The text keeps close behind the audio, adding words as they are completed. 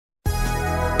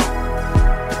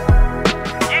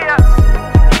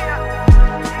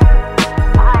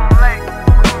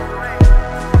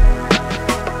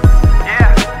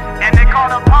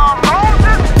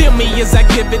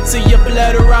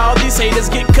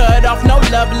off, no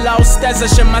love lost. As I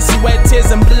shed my sweat,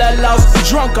 tears and blood lost.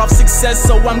 Drunk off success,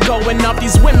 so I'm going off.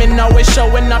 These women always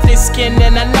showing off their skin,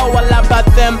 and I know a lot about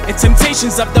them and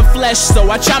temptations of the flesh.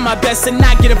 So I try my best and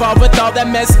not get involved with all that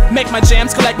mess. Make my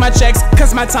jams, collect my checks,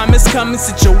 cause my time is coming.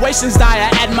 Situations dire,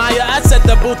 admire. I set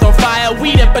the booth on fire.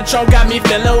 Weed and Patron got me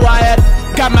feeling wired.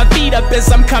 Got my feet up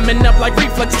as I'm coming up like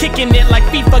reflux, kicking it like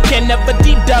FIFA. Can never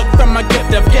deduct from my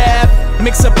gift of gab.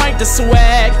 Mix a pint of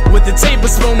swag with a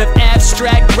tablespoon of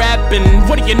abstract rapping.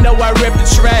 What do you know, I rip the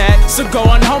track. So go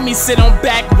on, homie, sit on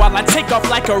back while I take off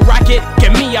like a rocket.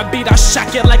 Get me a beat, I'll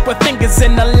shock it like with fingers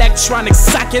in electronic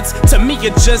sockets. To me,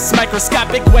 it's just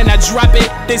microscopic when I drop it.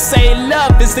 They say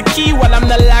love is the key, well, I'm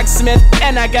the locksmith,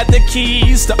 and I got the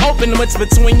keys to open what's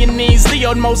between your knees. The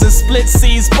old Mos3s split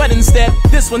seas, but instead,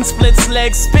 this one splits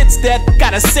legs, spits death.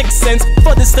 Got a sixth sense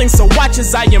for this thing, so watch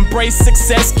as I embrace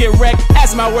success. Get wrecked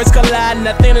as my words collide.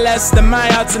 Nothing less than my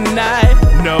heart tonight.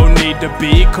 No need to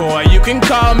be coy. You can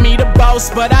call me the boss,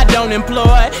 but I don't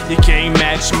employ. You can't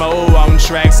match Mo on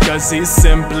tracks, cause he's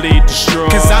simply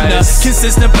destroyed. Cause I'm the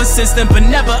consistent, persistent, but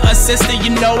never assistant.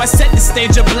 You know I set the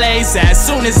stage ablaze. As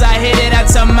soon as I hit it, I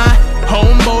tell my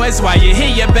homeboys, while you're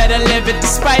here, you better live it.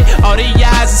 Despite all the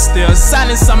eyes, are still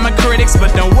silence on my critics.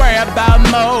 But don't worry about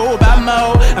Mo,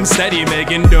 I'm steady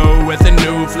making dough with a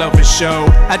new flow for show.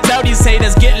 I tell these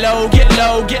haters, get low, get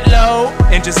low, get low,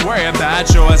 and just worry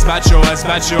about yours, about yours,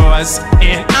 about yours.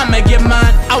 And I'ma get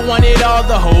mine, I want it all,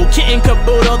 the whole kit and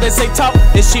caboodle. They say talk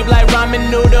is cheap like ramen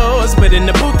noodles, but in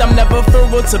the booth I'm never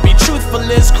frugal. To be truthful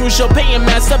is crucial, paying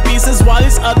masterpieces while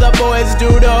these other boys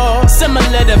doodle.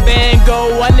 Similar to Van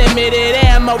Gogh, unlimited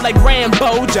ammo like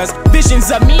Rambo. Just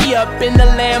visions of me up in the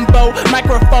Lambo.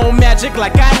 Microphone magic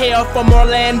like I hail from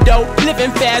Orlando.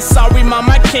 Living fast, sorry mom,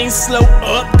 I can't slow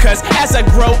up, cause as I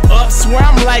grow up, swear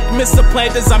I'm like Mr.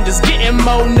 Planters, I'm just getting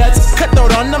more nuts.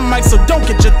 Cutthroat on the mic, so don't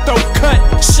get your throat cut.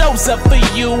 Shows up for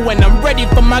you when I'm ready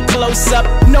for my close-up.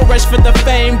 No rush for the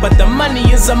fame, but the money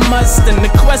is a must. And the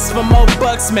quest for more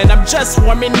bucks, man, I'm just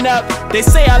warming up. They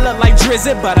say I look like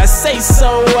Drizzy, but I say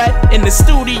so what? In the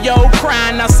studio,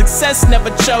 crying out success never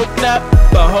choked up.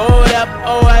 But hold up,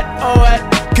 oh what, oh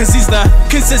what? Cause he's the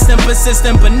consistent,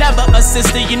 persistent, but never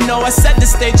assistant. You know I set the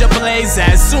stage ablaze.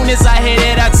 As soon as I hit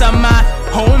it, I tell my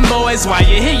homeboys, while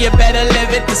you're here, you better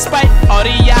live it. Despite all the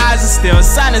eyes, are still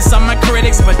silence on my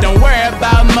critics. But don't worry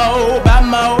about Mo,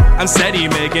 I'm steady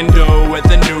making dough with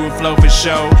a new flow for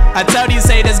show. I tell these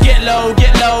haters, get low,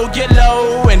 get low, get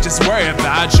low, and just worry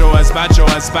about yours, about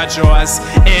yours, about yours.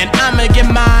 And I'ma get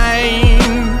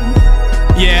mine.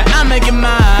 Yeah, I'ma get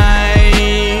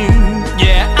mine.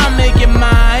 Yeah, I'ma get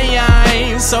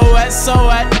mine. So what, so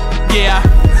what? Yeah,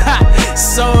 ha,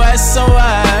 so what, so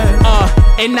what?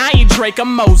 And I ain't Drake or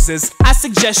Moses, I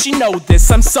suggest you know this.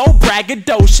 I'm so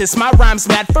braggadocious, my rhymes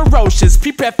mad ferocious.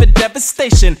 Prepare for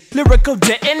devastation, lyrical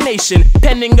detonation,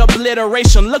 pending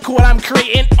obliteration. Look what I'm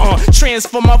creating,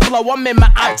 transform my flow, I'm in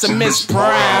my optimist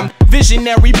prime.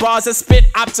 Visionary bars that spit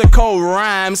optical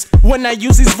rhymes. When I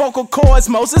use these vocal cords,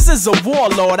 Mos3s is a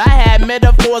warlord. I had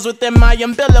metaphors within my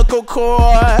umbilical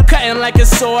cord, cutting like a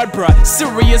sword, bruh.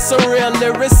 Serious, a real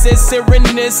lyricist,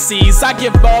 Serenices. I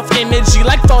give off energy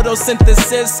like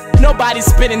photosynthesis. Nobody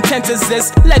spitting tenses,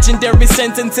 legendary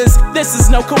sentences. This is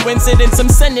no coincidence, I'm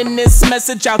sending this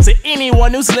message out to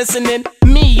anyone who's listening.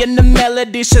 Me and the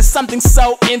melody, just something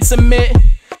so intimate.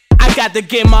 I got the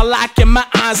game on lock and my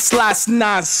eyes slice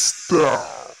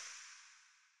non-stop.